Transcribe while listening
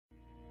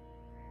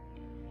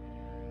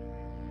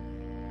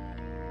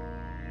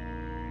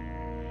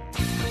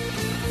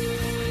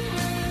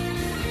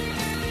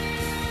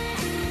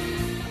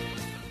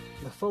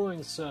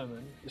following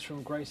sermon is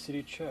from Grace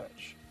City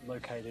Church,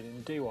 located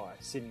in Dee Why,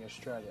 Sydney,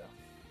 Australia.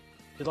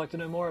 If you'd like to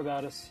know more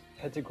about us,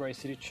 head to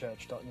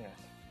gracecitychurch.net.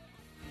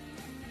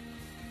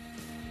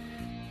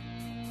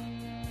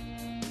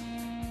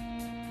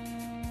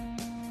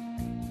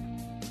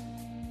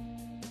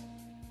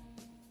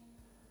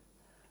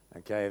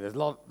 Okay, there's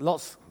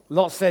lots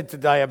said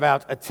today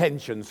about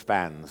attention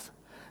spans.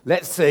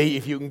 Let's see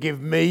if you can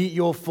give me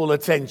your full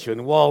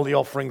attention while the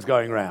offering's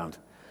going round.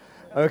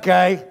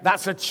 Okay,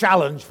 that's a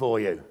challenge for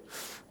you.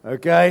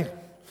 Okay,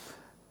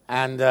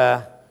 and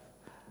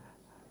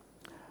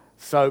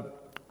so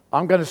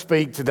I'm going to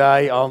speak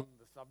today on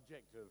the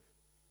subject of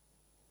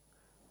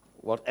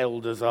what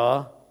elders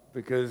are,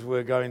 because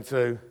we're going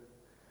to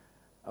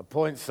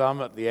appoint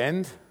some at the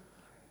end.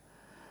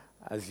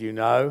 As you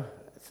know,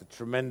 it's a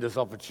tremendous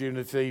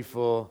opportunity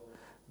for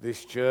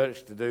this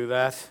church to do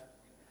that.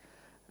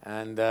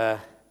 And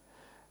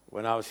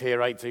when I was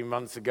here 18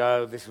 months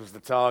ago, this was the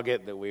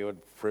target that we would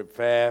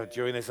prepare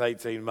during this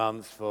 18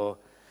 months for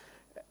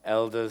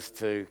elders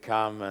to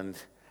come and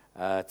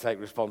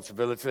take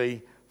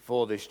responsibility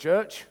for this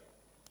church.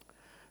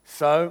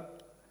 So,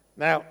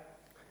 now,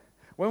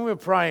 when we were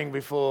praying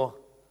before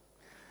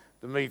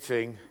the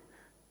meeting,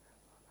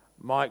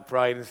 Mike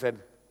prayed and said,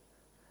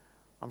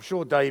 I'm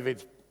sure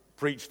David's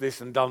preached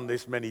this and done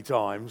this many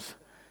times.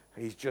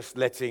 He's just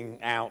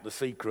letting out the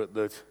secret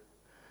that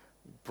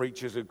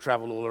preachers who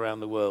travel all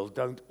around the world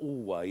don't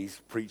always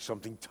preach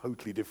something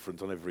totally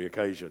different on every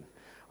occasion.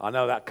 I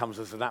know that comes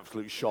as an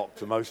absolute shock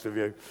to most of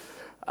you.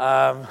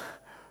 But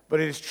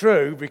it is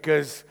true,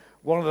 because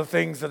one of the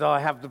things that I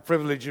have the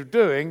privilege of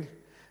doing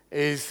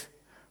is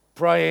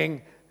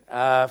praying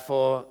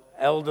for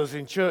elders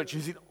in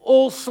churches in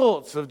all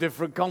sorts of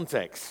different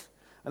contexts.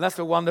 And that's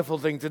a wonderful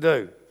thing to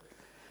do.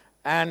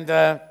 And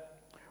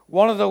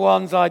one of the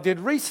ones I did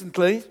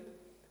recently,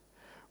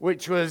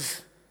 which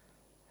was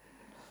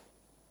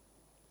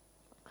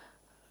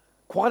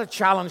quite a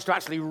challenge to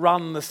actually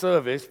run the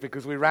service,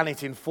 because we ran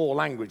it in 4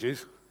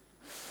 languages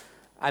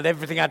and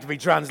everything had to be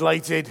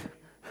translated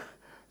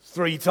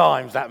 3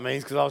 times, that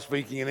means, because I was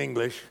speaking in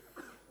English.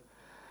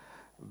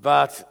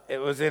 But it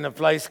was in a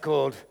place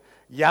called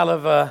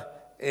Yalova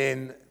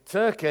in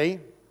Turkey,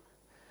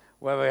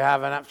 where we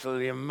have an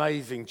absolutely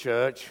amazing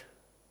church.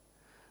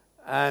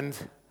 And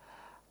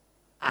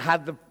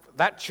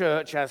that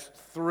church has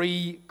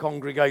 3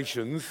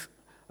 congregations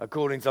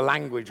according to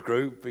language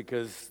group,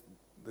 because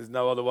there's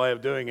no other way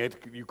of doing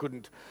it.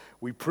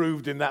 We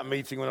proved in that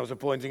meeting when I was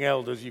appointing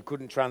elders, you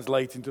couldn't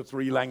translate into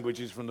 3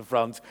 languages from the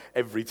front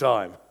every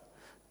time.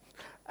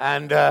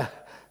 And but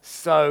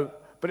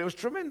it was a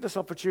tremendous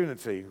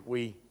opportunity.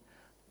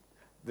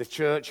 The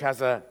church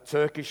has a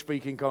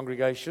Turkish-speaking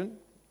congregation.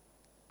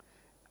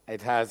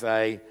 It has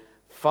a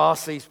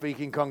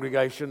Farsi-speaking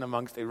congregation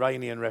amongst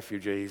Iranian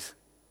refugees.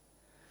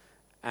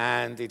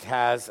 And it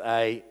has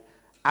a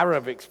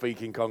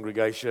Arabic-speaking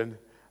congregation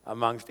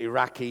amongst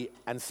Iraqi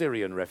and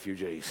Syrian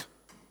refugees,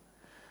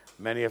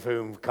 many of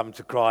whom come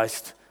to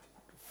Christ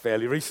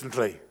fairly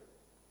recently.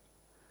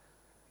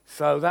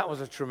 So that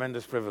was a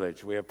tremendous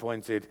privilege. We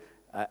appointed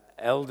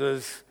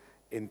elders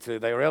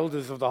they were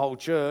elders of the whole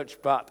church,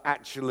 but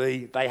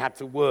actually they had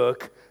to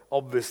work,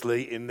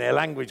 obviously, in their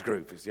language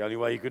group. It's the only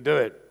way you could do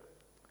it.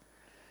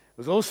 It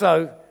was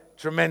also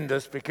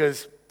tremendous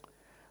because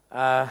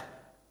one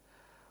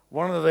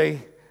of the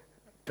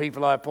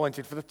people I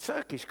appointed for the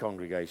Turkish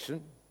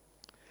congregation,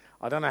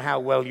 I don't know how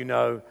well you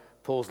know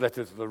Paul's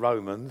letter to the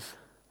Romans,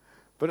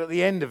 but at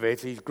the end of it,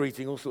 he's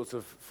greeting all sorts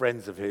of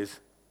friends of his,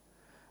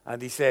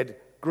 and he said,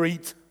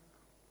 greet,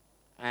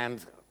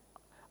 and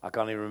I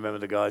can't even remember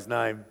the guy's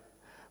name,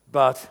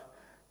 but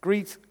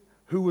greet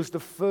who was the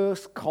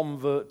first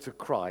convert to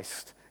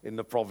Christ in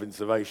the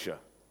province of Asia.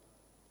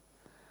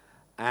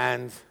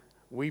 And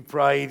we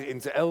prayed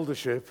into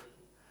eldership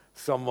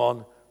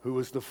someone who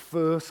was the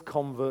first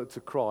convert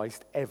to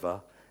Christ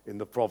ever in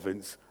the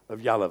province of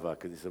Yalova,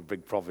 because it's a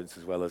big province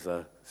as well as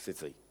a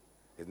city.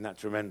 Isn't that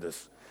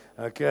tremendous?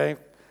 Okay,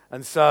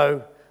 and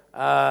so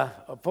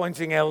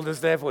appointing elders,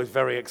 therefore, is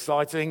very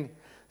exciting,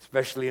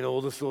 especially in all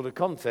the sort of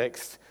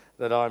context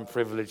that I'm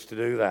privileged to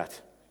do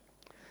that.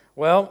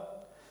 Well,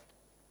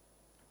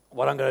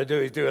 what I'm going to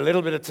do is do a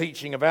little bit of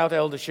teaching about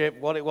eldership,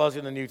 what it was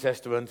in the New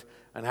Testament,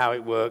 and how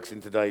it works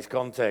in today's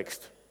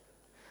context.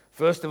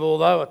 First of all,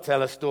 though, I'll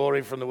tell a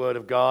story from the Word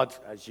of God.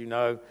 As you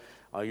know,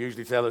 I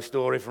usually tell a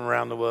story from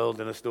around the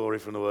world and a story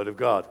from the Word of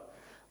God.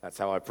 That's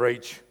how I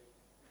preach.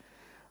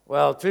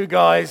 Well, 2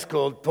 guys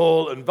called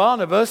Paul and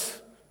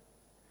Barnabas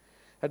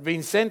had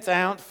been sent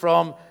out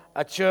from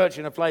a church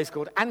in a place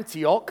called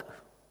Antioch,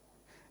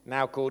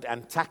 now called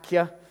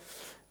Antakya,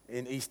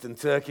 in eastern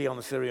Turkey on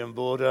the Syrian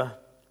border.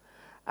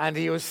 And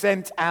they were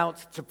sent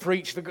out to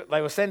preach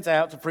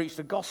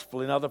the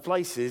gospel in other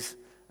places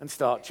and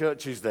start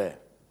churches there.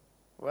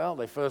 Well,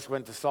 they first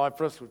went to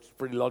Cyprus, which is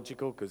pretty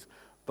logical because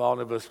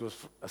Barnabas was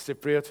a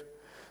Cypriot.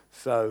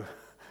 So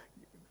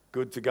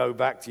good to go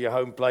back to your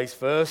home place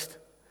first.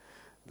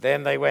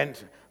 Then they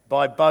went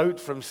by boat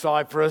from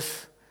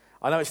Cyprus.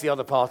 I know it's the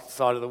other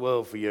side of the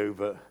world for you,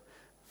 but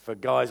for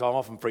guys I'm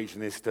often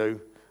preaching this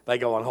to, they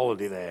go on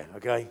holiday there,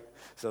 okay?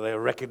 So they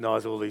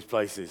recognize all these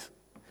places.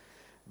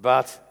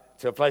 But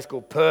to a place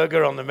called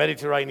Perga on the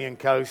Mediterranean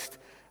coast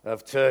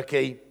of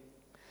Turkey,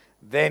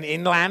 then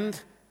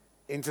inland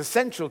into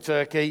central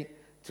Turkey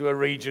to a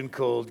region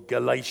called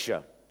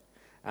Galatia,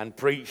 and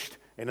preached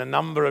in a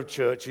number of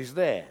churches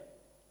there.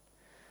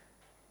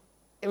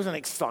 It was an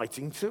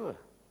exciting tour.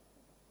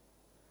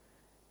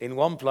 In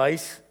one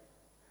place,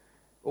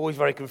 always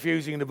very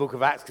confusing in the book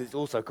of Acts because it's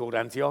also called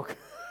Antioch,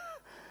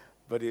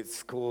 but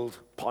it's called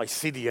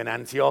Pisidian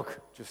Antioch,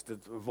 just to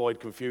avoid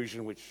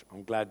confusion, which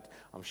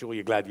I'm sure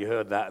you're glad you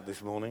heard that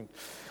this morning.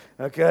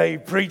 Okay, he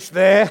preached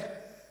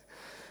there,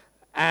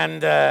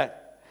 and the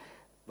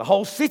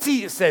whole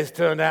city, it says,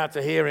 turned out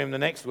to hear him the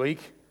next week.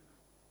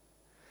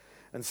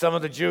 And some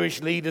of the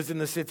Jewish leaders in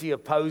the city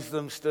opposed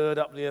them, stirred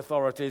up the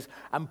authorities,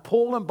 and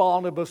Paul and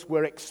Barnabas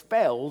were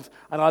expelled.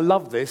 And I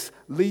love this,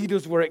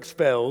 leaders were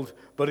expelled,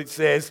 but it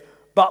says,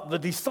 but the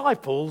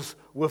disciples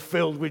were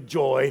filled with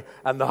joy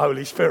and the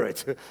Holy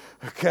Spirit.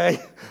 Okay?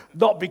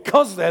 Not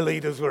because their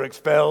leaders were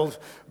expelled,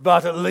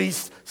 but at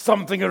least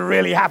something had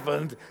really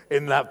happened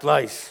in that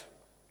place.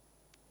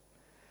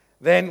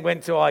 Then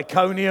went to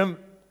Iconium,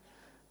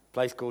 a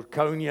place called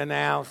Konya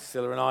now.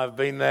 Scylla and I have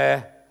been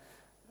there.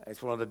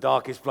 It's one of the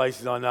darkest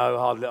places I know.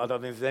 I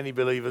don't think there's any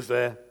believers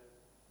there.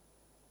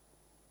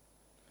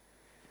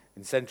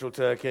 In central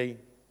Turkey,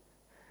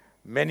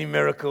 many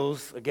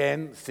miracles.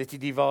 Again, city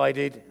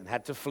divided and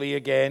had to flee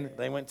again.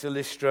 They went to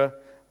Lystra,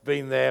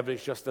 been there, but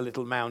it's just a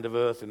little mound of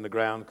earth in the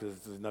ground because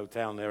there's no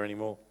town there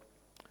anymore.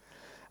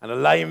 And a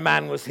lame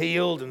man was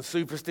healed, and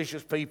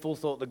superstitious people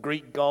thought the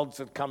Greek gods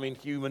had come in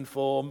human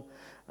form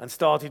and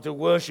started to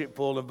worship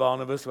Paul and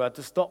Barnabas, who had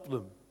to stop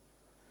them.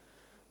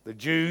 The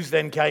Jews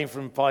then came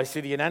from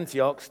Pisidian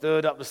Antioch,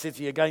 stirred up the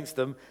city against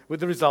them, with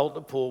the result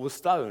that Paul was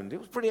stoned. It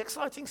was pretty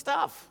exciting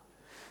stuff.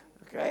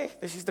 Okay,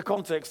 this is the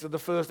context of the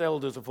first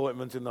elder's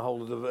appointment in the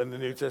whole of the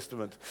New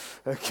Testament.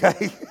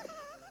 Okay.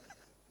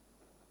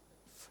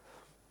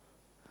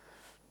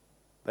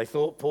 They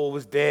thought Paul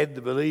was dead.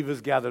 The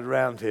believers gathered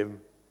around him,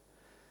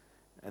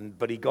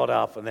 but he got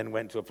up and then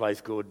went to a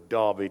place called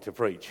Derbe to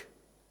preach.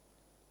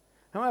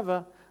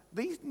 However,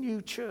 these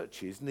new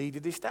churches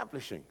needed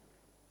establishing.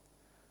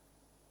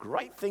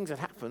 Great things had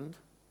happened.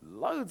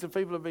 Loads of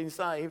people had been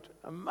saved.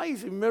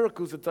 Amazing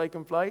miracles had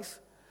taken place.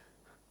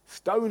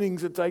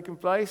 Stonings had taken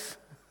place.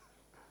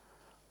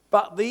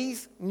 But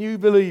these new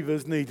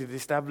believers needed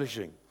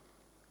establishing.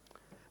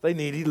 They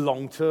needed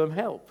long-term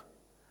help.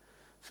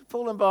 So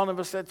Paul and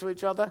Barnabas said to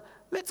each other,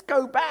 let's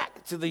go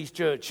back to these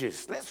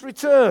churches. Let's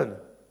return.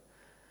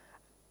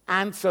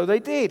 And so they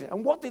did.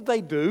 And what did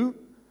they do?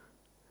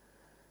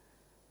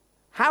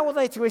 How were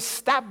they to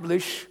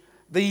establish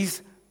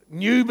these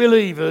new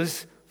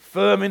believers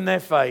firm in their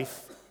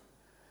faith?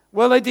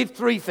 Well, they did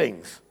three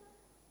things.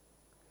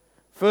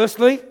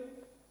 Firstly,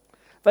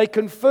 they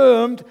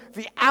confirmed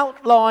the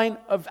outline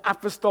of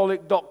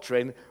apostolic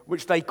doctrine,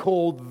 which they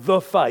called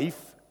the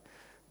faith.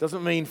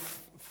 Doesn't mean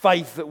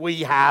faith that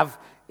we have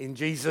in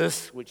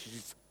Jesus, which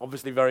is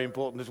obviously very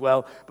important as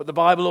well, but the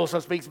Bible also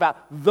speaks about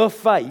the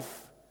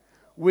faith,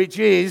 which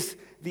is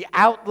the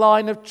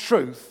outline of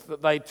truth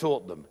that they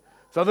taught them.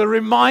 So they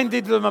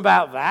reminded them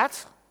about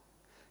that,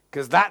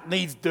 because that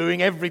needs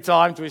doing every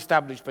time to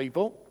establish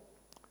people.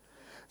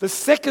 The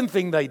second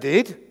thing they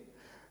did,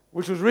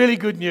 which was really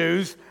good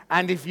news,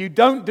 and if you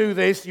don't do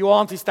this, you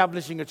aren't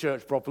establishing a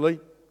church properly.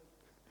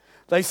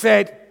 They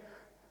said,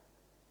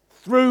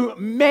 through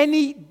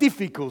many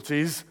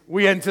difficulties,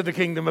 we enter the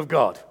kingdom of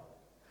God.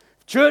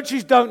 If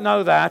churches don't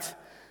know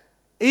that,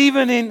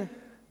 even in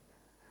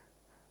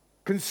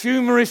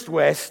consumerist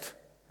West,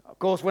 of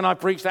course, when I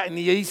preach that in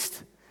the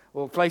East,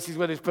 or places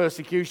where there's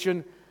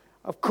persecution,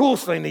 of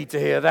course they need to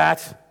hear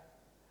that.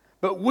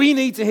 But we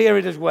need to hear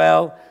it as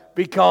well,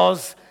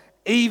 because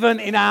even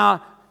in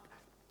our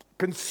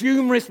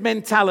consumerist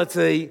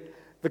mentality,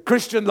 the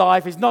Christian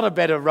life is not a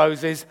bed of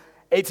roses.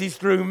 It is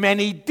through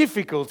many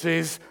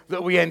difficulties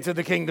that we enter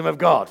the kingdom of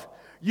God.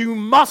 You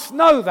must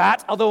know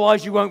that,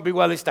 otherwise you won't be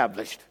well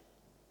established.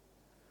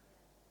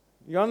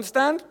 You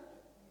understand?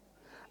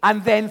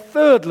 And then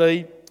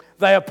thirdly,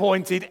 they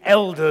appointed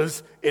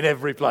elders in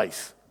every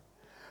place.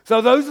 So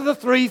those are the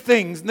three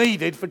things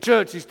needed for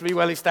churches to be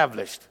well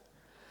established.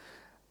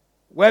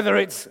 Whether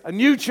it's a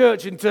new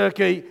church in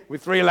Turkey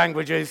with 3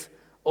 languages,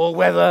 or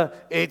whether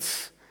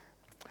it's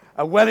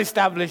a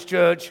well-established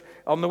church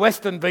on the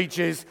western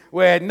beaches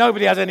where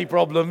nobody has any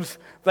problems,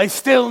 they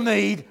still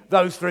need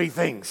those 3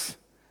 things,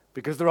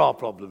 because there are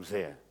problems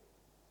here.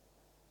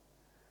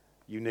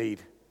 You need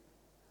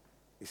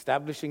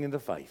establishing in the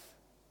faith.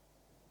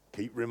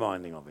 Keep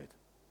reminding of it.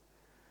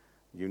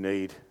 You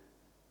need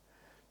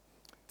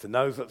to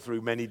know that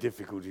through many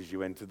difficulties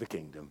you enter the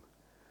kingdom.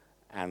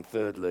 And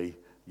thirdly,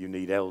 you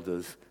need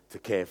elders to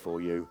care for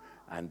you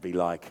and be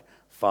like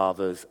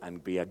fathers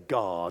and be a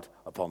guard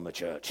upon the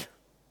church.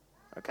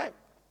 Okay.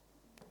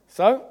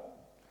 So,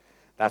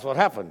 that's what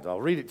happened.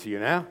 I'll read it to you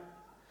now.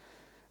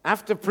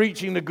 After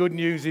preaching the good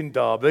news in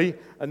Derbe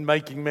and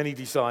making many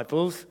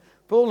disciples,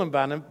 Paul and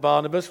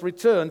Barnabas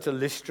returned to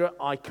Lystra,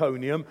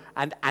 Iconium,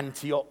 and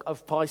Antioch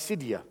of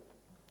Pisidia,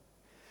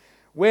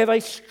 where they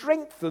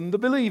strengthened the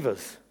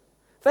believers.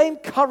 They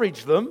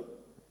encouraged them,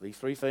 these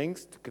three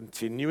things, to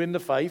continue in the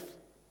faith,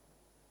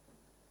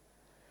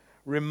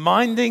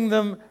 reminding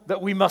them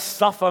that we must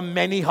suffer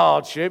many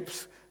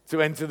hardships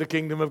to enter the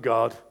kingdom of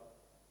God.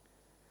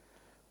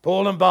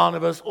 Paul and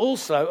Barnabas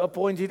also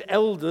appointed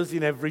elders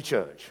in every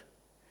church.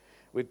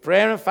 With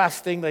prayer and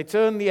fasting, they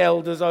turned the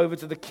elders over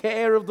to the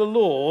care of the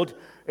Lord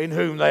in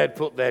whom they had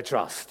put their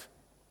trust.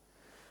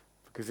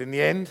 Because in the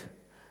end,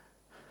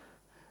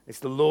 it's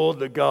the Lord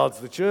that guards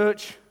the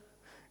church.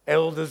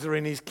 Elders are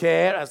in his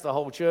care, as the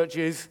whole church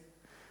is.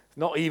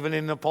 Not even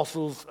in the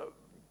apostles'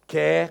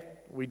 care.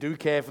 We do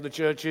care for the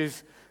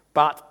churches.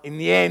 But in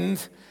the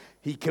end,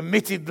 he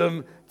committed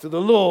them to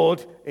the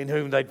Lord in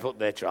whom they'd put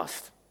their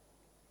trust.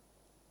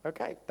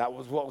 Okay, that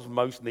was what was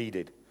most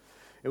needed.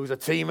 It was a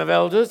team of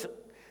elders.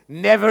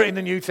 Never in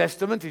the New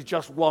Testament is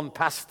just one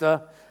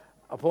pastor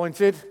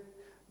appointed.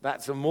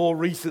 That's a more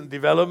recent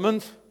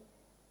development.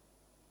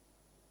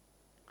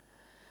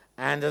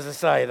 And as I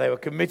say, they were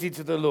committed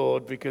to the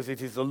Lord because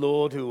it is the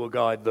Lord who will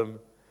guide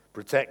them,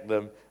 protect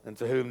them, and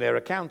to whom they're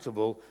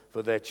accountable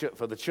for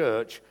the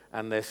church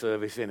and their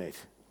service in it.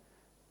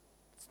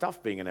 It's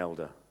tough being an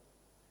elder.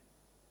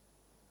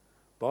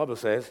 The Bible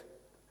says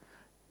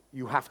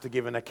you have to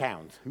give an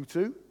account. Who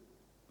to?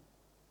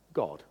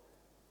 God.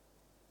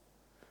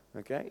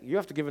 Okay? You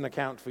have to give an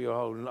account for your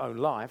own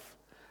life.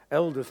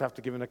 Elders have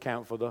to give an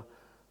account for the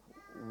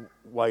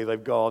way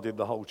they've guarded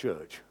the whole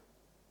church.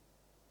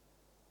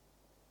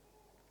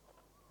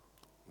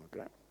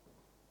 Okay?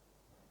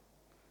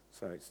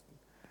 So it's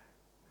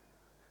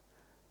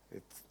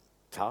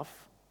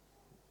tough.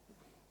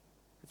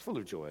 It's full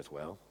of joy as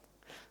well.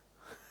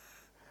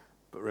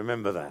 But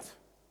remember that.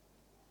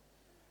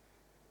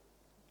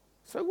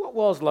 So what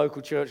was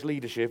local church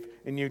leadership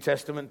in New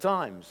Testament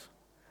times?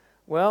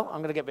 Well, I'm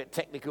going to get a bit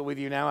technical with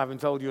you now, having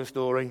told you a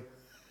story.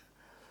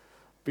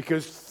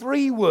 Because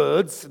 3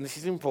 words, and this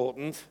is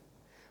important,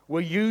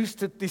 were used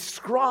to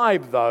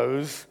describe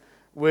those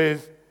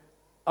with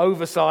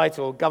oversight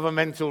or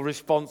governmental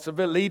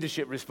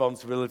leadership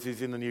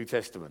responsibilities in the New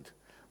Testament.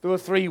 There were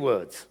 3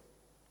 words.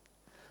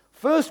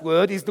 First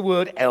word is the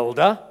word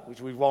elder, which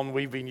is one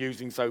we've been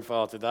using so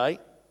far today.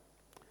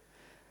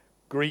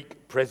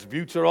 Greek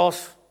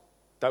presbyteros.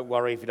 Don't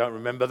worry if you don't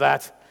remember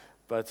that.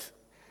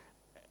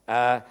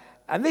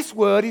 And this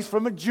word is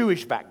from a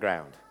Jewish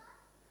background.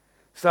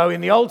 So in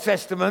the Old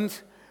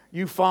Testament,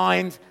 you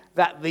find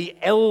that the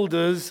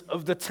elders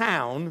of the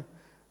town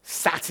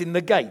sat in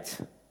the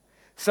gate.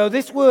 So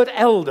this word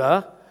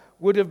elder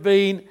would have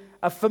been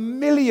a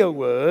familiar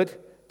word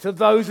to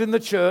those in the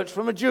church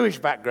from a Jewish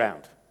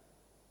background.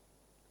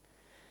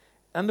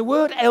 And the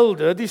word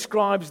elder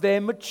describes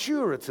their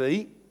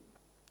maturity,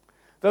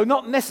 though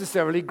not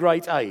necessarily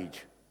great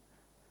age.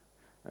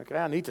 Okay,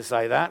 I need to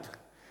say that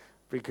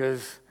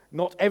because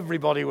not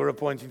everybody we're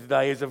appointing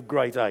today is of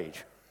great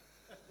age.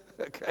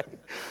 Okay.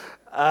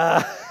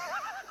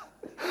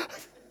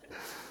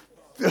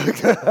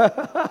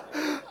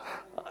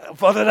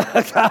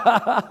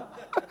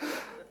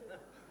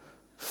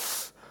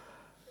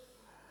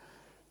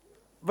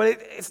 But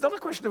it's not a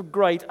question of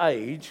great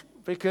age,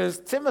 because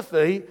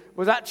Timothy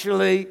was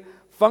actually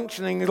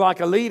functioning like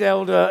a lead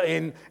elder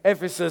in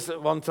Ephesus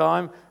at one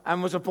time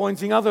and was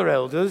appointing other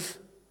elders.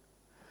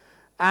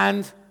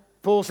 And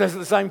Paul says at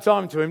the same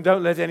time to him,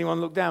 don't let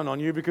anyone look down on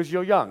you because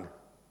you're young.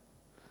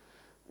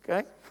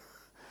 Okay?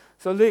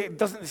 So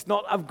it's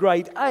not of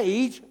great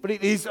age, but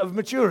it is of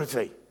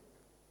maturity.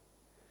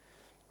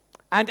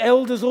 And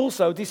elders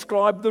also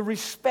describe the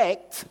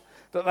respect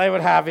that they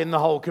would have in the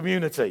whole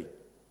community.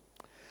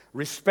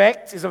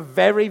 Respect is a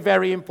very,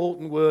 very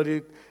important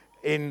word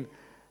in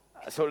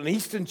sort of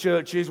Eastern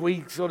churches.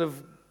 We sort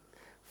of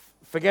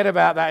forget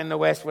about that in the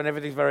West when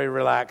everything's very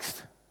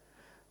relaxed.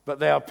 But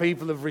they are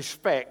people of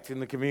respect in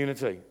the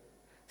community.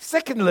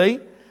 Secondly,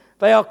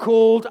 they are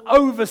called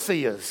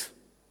overseers.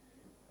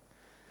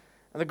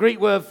 And the Greek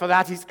word for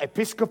that is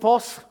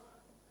episkopos,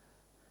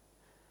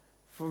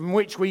 from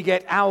which we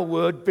get our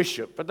word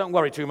bishop. But don't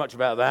worry too much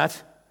about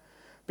that,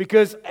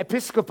 because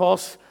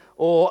episkopos,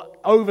 or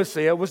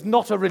overseer, was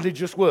not a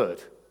religious word.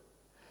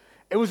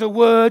 It was a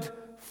word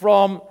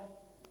from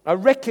a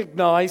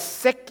recognized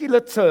secular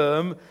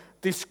term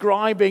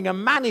describing a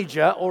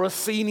manager or a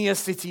senior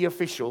city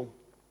official.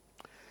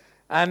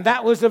 And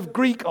that was of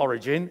Greek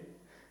origin.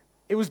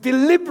 It was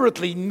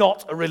deliberately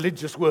not a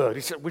religious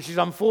word, which is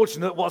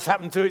unfortunate what's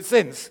happened to it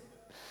since.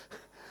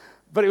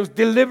 But it was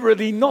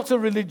deliberately not a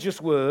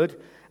religious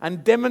word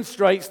and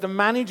demonstrates the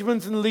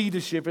management and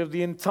leadership of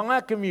the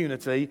entire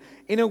community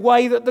in a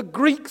way that the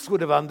Greeks would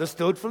have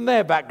understood from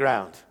their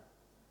background.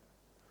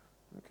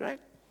 Okay?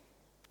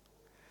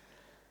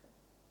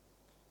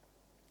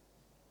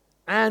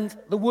 And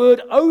the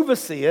word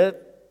overseer,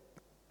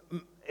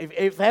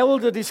 if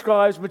elder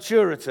describes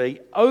maturity,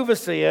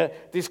 overseer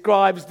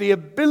describes the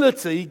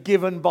ability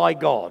given by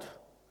God.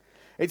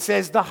 It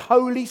says the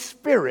Holy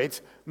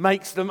Spirit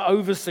makes them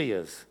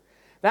overseers.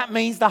 That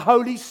means the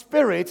Holy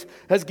Spirit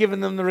has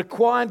given them the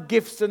required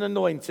gifts and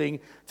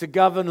anointing to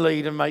govern,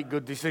 lead, and make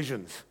good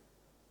decisions.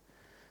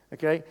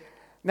 Okay?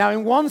 Now,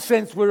 in one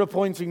sense, we're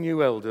appointing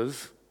new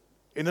elders.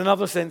 In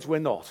another sense, we're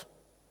not.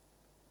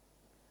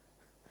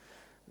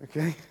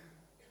 Okay?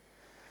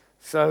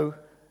 So,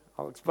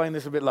 I'll explain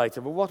this a bit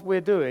later. But what we're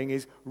doing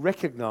is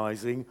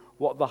recognizing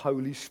what the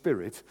Holy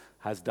Spirit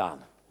has done.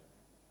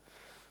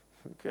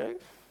 Okay?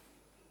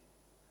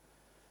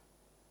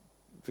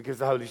 Because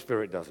the Holy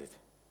Spirit does it.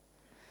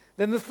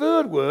 Then the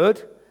third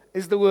word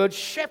is the word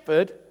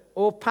shepherd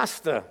or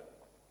pastor,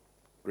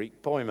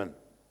 Greek poimen.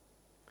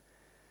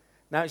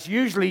 Now it's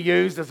usually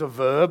used as a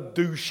verb,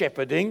 do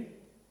shepherding,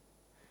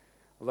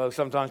 although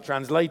sometimes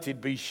translated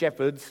be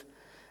shepherds.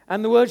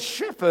 And the word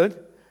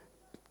shepherd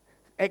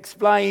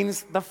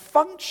explains the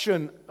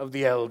function of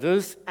the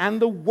elders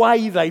and the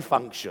way they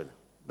function,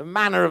 the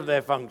manner of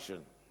their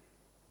function.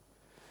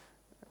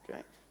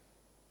 Okay?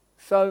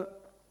 So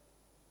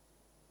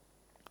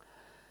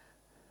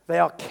they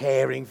are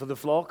caring for the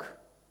flock.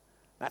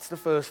 That's the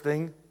first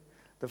thing.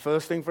 The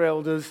first thing for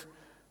elders,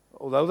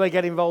 although they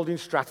get involved in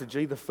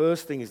strategy, the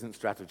first thing isn't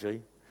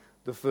strategy.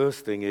 The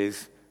first thing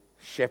is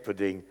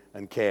shepherding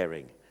and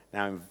caring.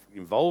 Now,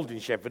 involved in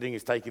shepherding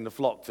is taking the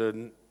flock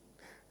to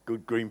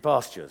good green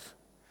pastures.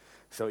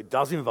 So it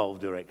does involve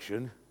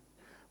direction,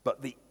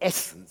 but the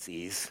essence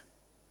is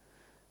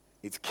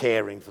it's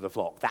caring for the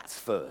flock. That's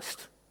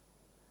first.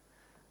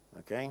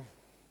 Okay?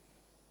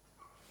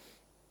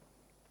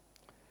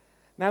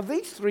 Now,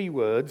 these three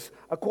words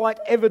are quite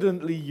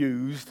evidently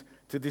used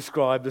to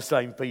describe the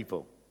same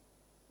people.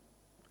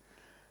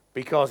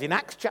 Because in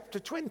Acts chapter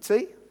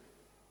 20,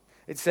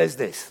 it says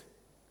this: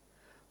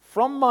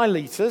 "From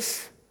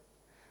Miletus,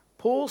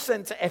 Paul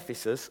sent to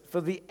Ephesus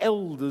for the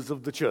elders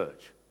of the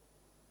church."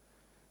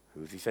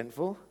 Who's he sent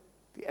for?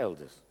 The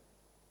elders.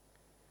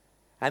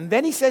 And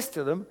then he says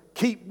to them,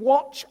 "Keep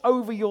watch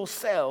over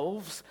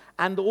yourselves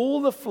and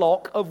all the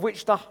flock of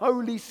which the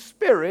Holy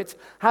Spirit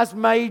has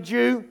made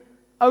you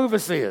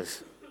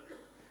overseers,"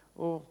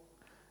 or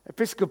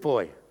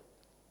episkopoi.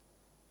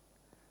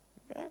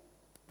 Okay.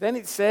 Then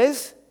it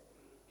says,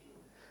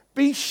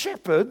 "Be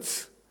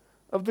shepherds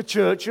of the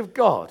church of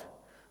God,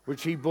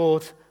 which he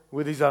bought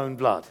with his own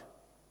blood."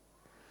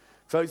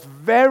 So it's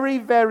very,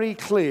 very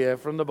clear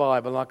from the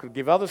Bible, and I could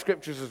give other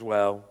scriptures as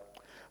well,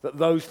 that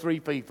those three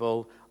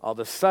people are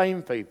the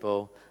same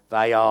people.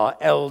 They are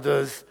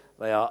elders,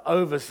 they are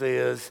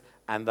overseers,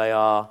 and they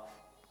are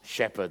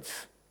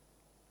shepherds.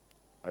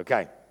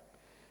 Okay.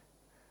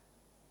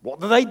 What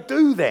do they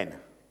do then?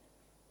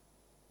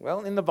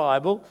 Well, in the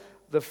Bible,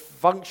 the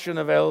function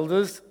of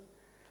elders,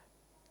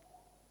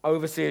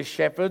 overseers,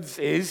 shepherds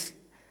is,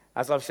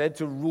 as I've said,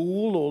 to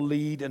rule or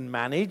lead and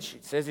manage.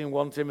 It says in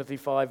 1 Timothy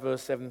 5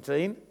 verse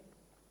 17,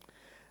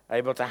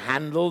 able to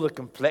handle the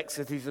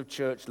complexities of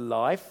church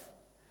life.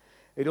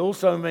 It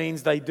also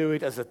means they do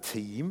it as a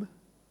team.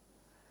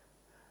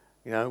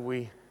 You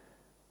know,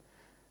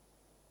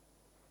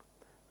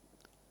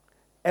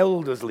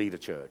 elders lead a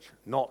church,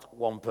 not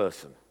one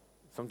person.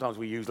 Sometimes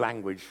we use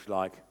language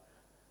like,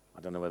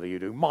 I don't know whether you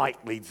do,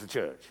 Mike leads the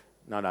church.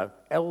 No,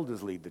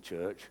 elders lead the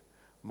church.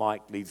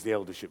 Mike leads the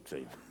eldership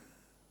team.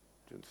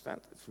 Do you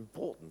understand? It's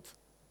important.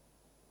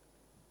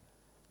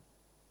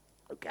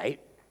 Okay.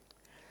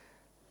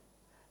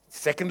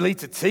 Secondly,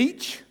 to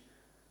teach.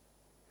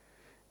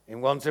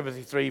 In 1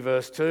 Timothy 3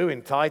 verse 2,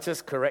 in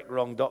Titus, correct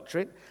wrong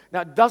doctrine.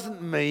 Now, it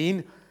doesn't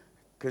mean,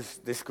 because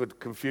this could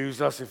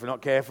confuse us if we're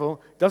not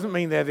careful, it doesn't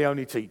mean they're the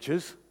only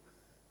teachers.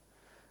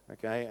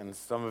 Okay, and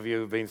some of you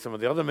who have been to some of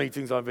the other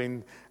meetings I've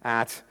been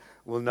at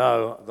will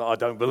know that I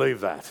don't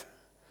believe that.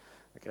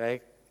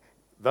 Okay,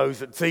 those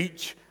that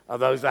teach are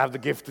those that have the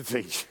gift to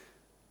teach.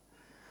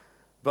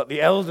 But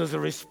the elders are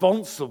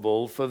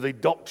responsible for the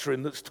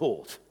doctrine that's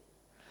taught,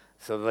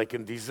 so that they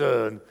can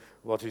discern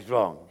what is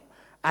wrong.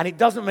 And it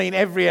doesn't mean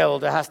every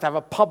elder has to have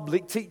a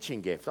public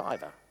teaching gift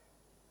either.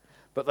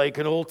 But they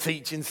can all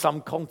teach in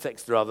some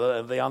context or other,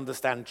 and they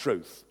understand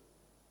truth.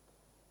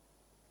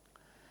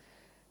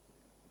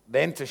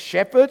 Then to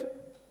shepherd,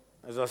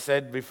 as I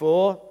said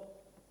before,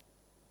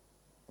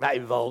 that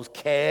involves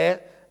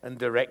care and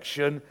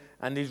direction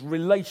and is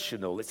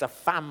relational. It's a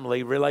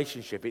family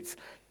relationship.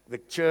 The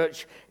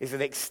church is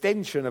an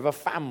extension of a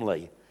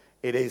family.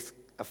 It is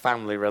a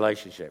family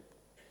relationship.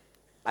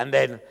 And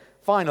then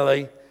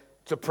finally,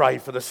 to pray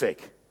for the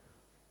sick.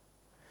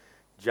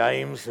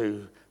 James,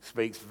 who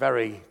speaks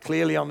very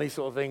clearly on these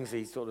sort of things,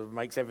 he sort of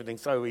makes everything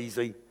so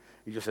easy.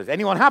 He just says,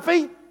 anyone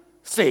happy?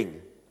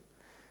 Sing.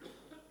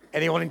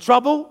 Anyone in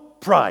trouble?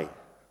 Pray.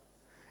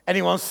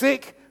 Anyone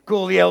sick?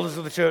 Call the elders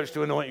of the church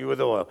to anoint you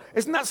with oil.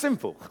 Isn't that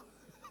simple?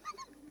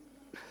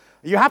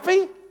 Are you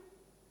happy?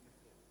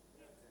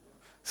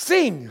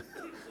 Sing.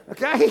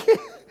 Okay?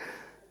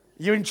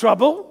 You in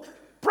trouble?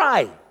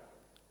 Pray.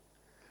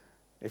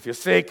 If you're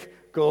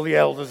sick, call the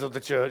elders of the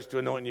church to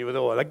anoint you with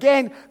oil.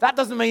 Again, that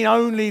doesn't mean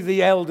only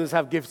the elders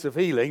have gifts of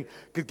healing,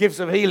 because gifts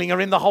of healing are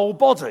in the whole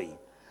body.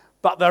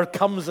 But there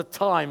comes a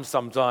time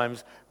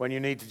sometimes when you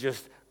need to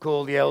just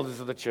call the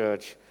elders of the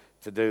church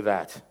to do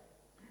that.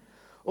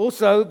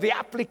 Also, the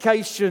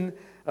application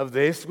of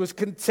this was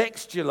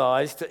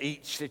contextualized to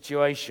each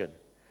situation.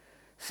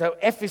 So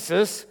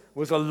Ephesus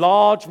was a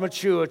large,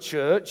 mature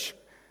church,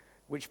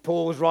 which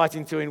Paul was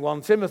writing to in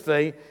 1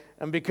 Timothy,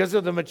 and because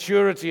of the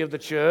maturity of the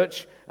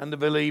church and the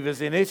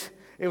believers in it,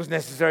 it was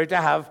necessary to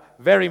have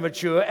very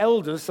mature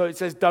elders, so it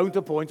says, don't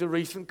appoint a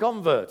recent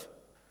convert.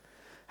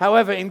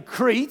 However, in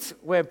Crete,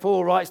 where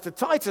Paul writes to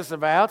Titus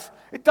about,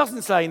 it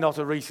doesn't say not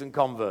a recent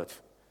convert,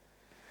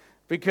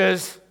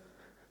 because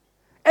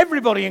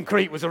everybody in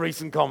Crete was a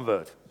recent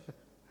convert.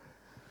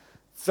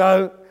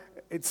 So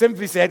it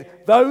simply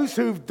said, those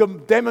who've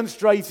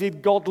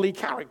demonstrated godly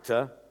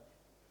character,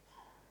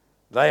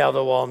 they are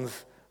the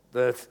ones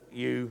that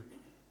you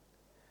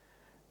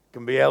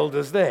can be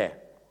elders there.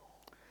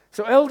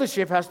 So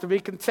eldership has to be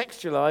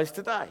contextualized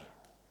today.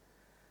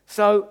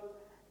 So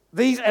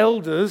these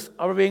elders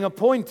are being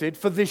appointed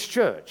for this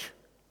church,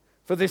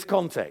 for this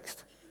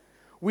context.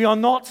 We are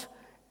not,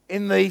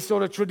 in the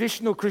sort of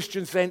traditional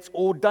Christian sense,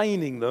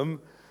 ordaining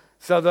them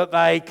so that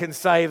they can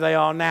say they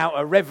are now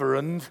a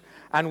reverend,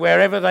 and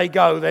wherever they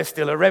go, they're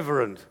still a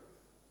reverend.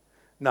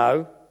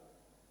 No.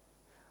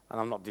 And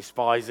I'm not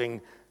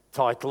despising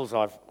titles.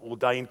 I've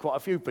ordained quite a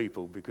few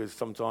people because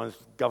sometimes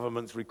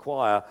governments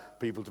require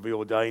people to be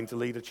ordained to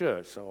lead a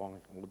church. So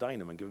I ordain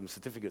them and give them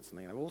certificates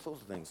and all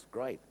sorts of things.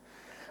 Great.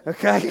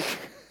 Okay.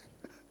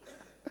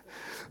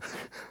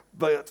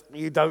 But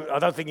I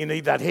don't think you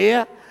need that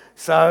here.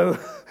 So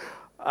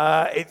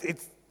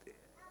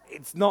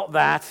it's not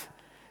that.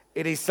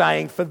 It is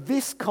saying for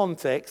this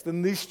context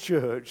and this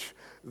church,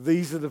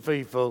 these are the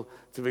people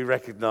to be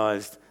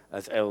recognized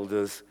as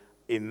elders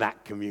in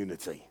that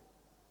community.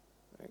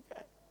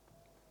 Okay.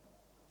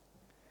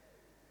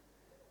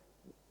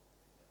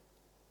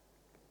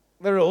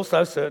 There are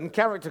also certain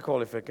character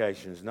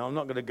qualifications. Now, I'm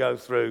not going to go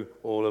through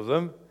all of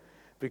them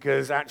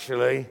because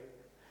actually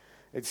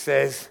it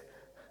says,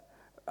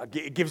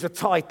 it gives a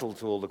title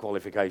to all the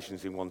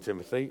qualifications in 1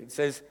 Timothy. It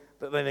says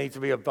that they need to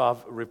be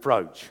above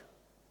reproach.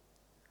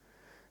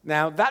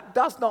 Now, that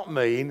does not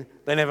mean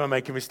they never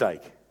make a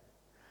mistake.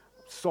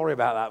 Sorry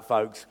about that,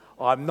 folks.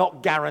 I'm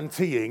not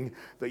guaranteeing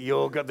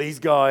that these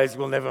guys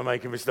will never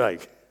make a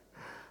mistake.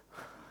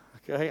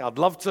 Okay, I'd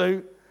love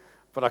to,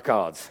 but I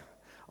can't.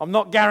 I'm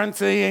not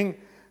guaranteeing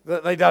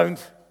that they don't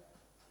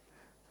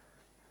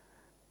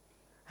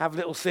have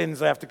little sins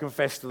they have to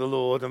confess to the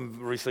Lord and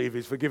receive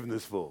His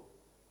forgiveness for.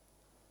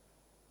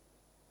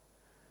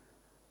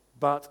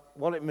 But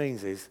what it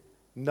means is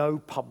no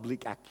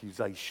public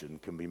accusation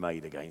can be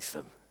made against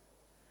them.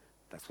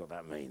 That's what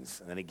that means.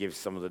 And then it gives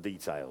some of the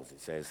details.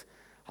 It says,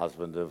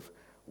 husband of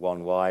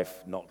one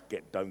wife,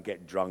 don't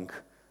get drunk,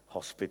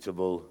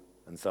 hospitable,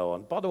 and so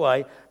on. By the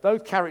way,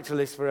 those character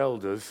lists for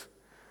elders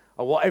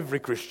are what every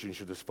Christian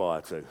should aspire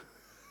to.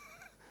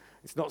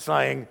 It's not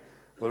saying,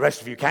 well, the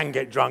rest of you can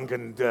get drunk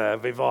and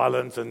be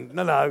violent, and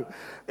no.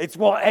 It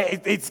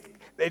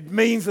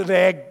means that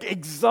they're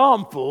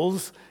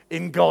examples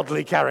in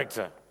godly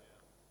character.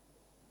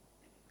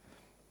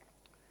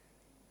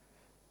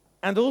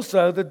 And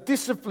also, the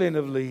discipline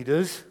of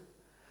leaders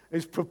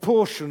is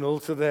proportional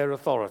to their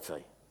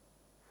authority.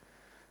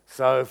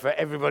 So for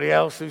everybody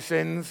else who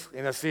sins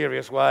in a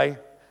serious way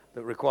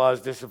that requires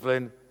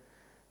discipline,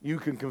 you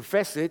can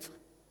confess it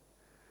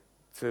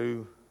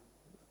to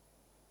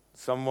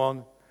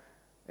someone.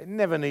 It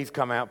never needs to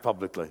come out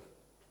publicly.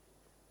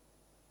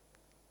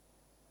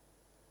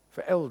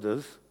 For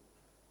elders,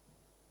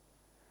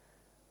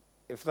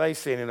 if they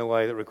sin in a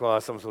way that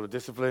requires some sort of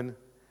discipline,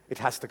 it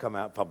has to come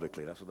out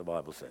publicly. That's what the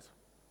Bible says.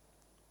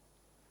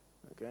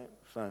 Okay,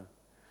 so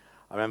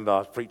I remember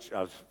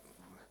I was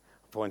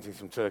appointing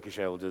some Turkish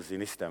elders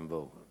in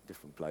Istanbul, a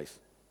different place,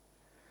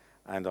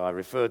 and I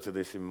referred to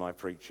this in my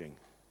preaching.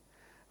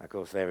 Of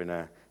course, they're in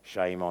a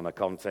shame honor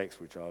context,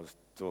 which I was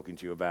talking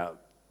to you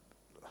about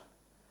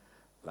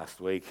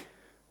last week,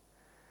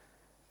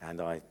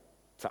 and I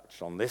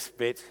touched on this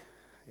bit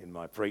in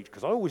my preach,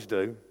 because I always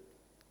do.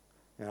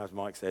 You know, as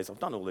Mike says, I've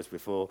done all this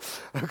before.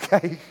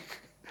 Okay.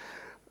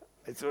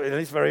 It's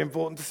very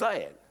important to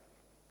say it.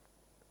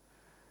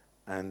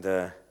 And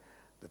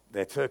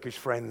their Turkish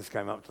friends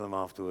came up to them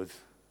afterwards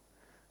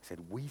and said,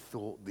 we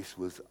thought this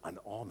was an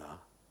honor,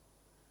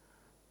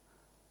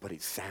 but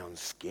it sounds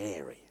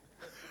scary.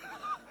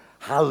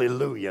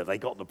 Hallelujah, they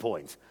got the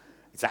point.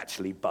 It's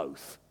actually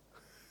both.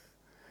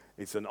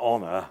 It's an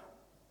honor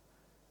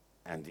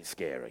and it's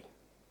scary.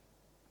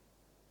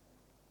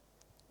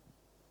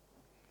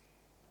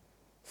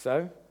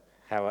 So,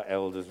 how are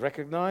elders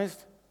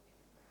recognized?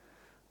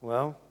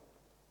 Well,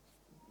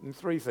 in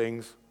three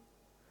things.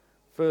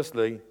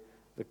 Firstly,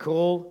 the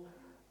call,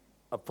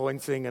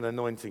 appointing, and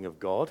anointing of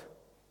God.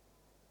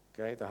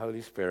 Okay, the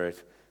Holy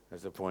Spirit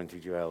has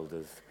appointed you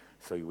elders,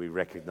 so we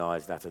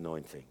recognize that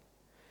anointing.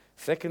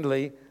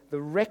 Secondly,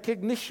 the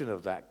recognition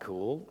of that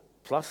call,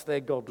 plus their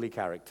godly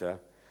character,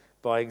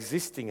 by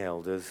existing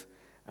elders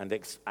and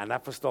an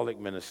apostolic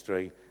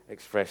ministry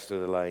expressed through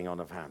the laying on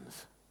of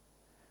hands.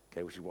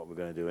 Okay, which is what we're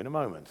going to do in a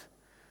moment.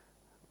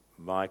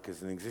 Mike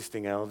is an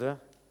existing elder,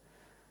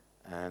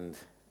 and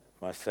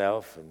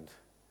myself and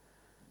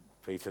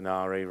Peter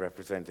Nari,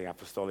 representing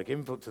Apostolic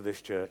Input to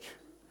this church,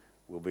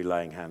 will be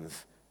laying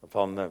hands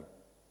upon them.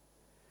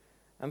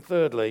 And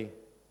thirdly,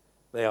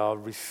 they are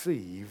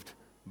received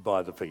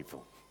by the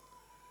people.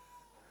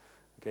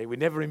 Okay, we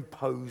never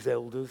impose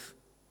elders.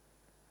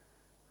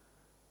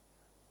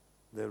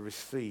 They're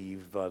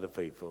received by the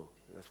people.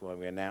 That's why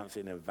we announce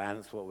in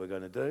advance what we're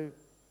going to do.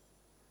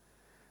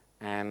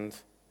 And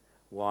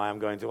why I'm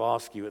going to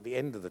ask you at the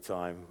end of the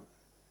time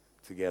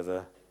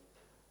together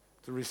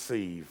to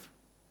receive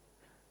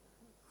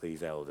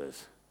these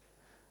elders.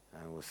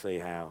 And we'll see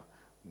how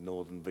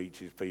Northern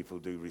Beaches people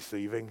do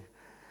receiving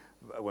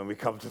when we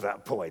come to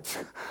that point.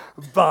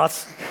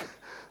 But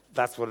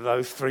that's what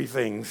those three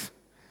things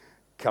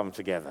come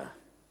together.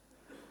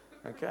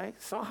 Okay?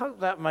 So I hope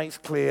that makes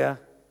clear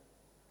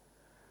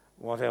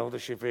what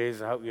eldership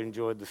is. I hope you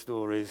enjoyed the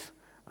stories,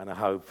 and I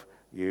hope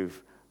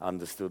you've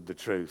understood the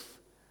truth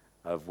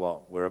of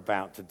what we're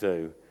about to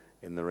do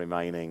in the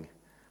remaining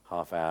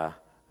half hour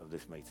of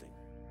this meeting.